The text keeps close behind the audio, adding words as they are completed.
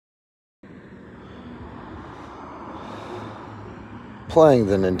Playing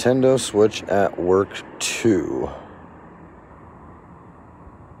the Nintendo Switch at work 2.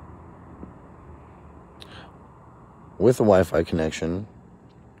 With a Wi-Fi connection.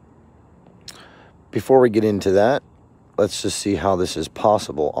 Before we get into that, let's just see how this is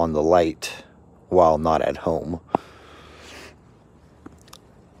possible on the light while not at home.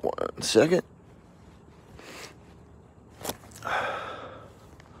 1 second.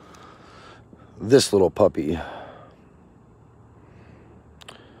 This little puppy.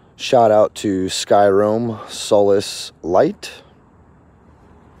 Shout out to Skyroam Solace Light.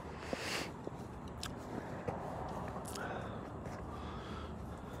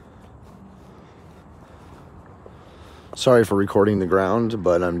 Sorry for recording the ground,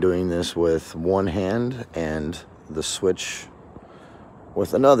 but I'm doing this with one hand and the Switch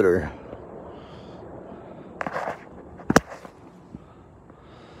with another.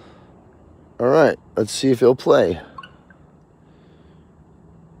 All right, let's see if he'll play.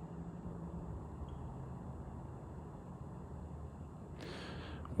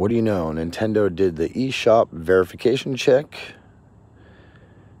 What do you know? Nintendo did the eShop verification check,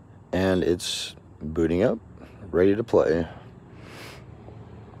 and it's booting up, ready to play.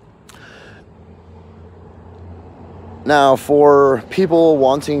 Now, for people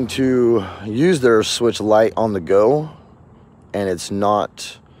wanting to use their Switch Lite on the go, and it's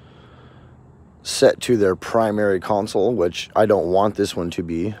not set to their primary console, which I don't want this one to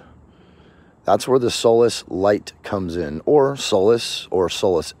be, that's where the Solace Lite comes in, or Solace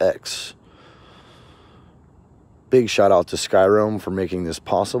X. Big shout out to Skyroam for making this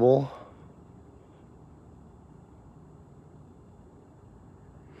possible.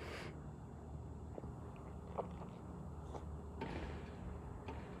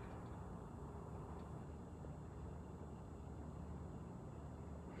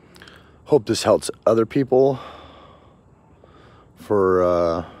 Hope this helps other people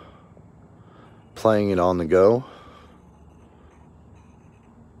for playing it on the go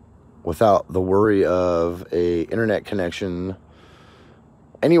without the worry of a internet connection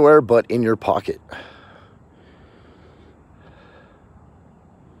anywhere but in your pocket.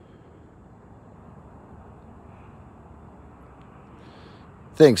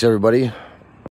 Thanks, everybody.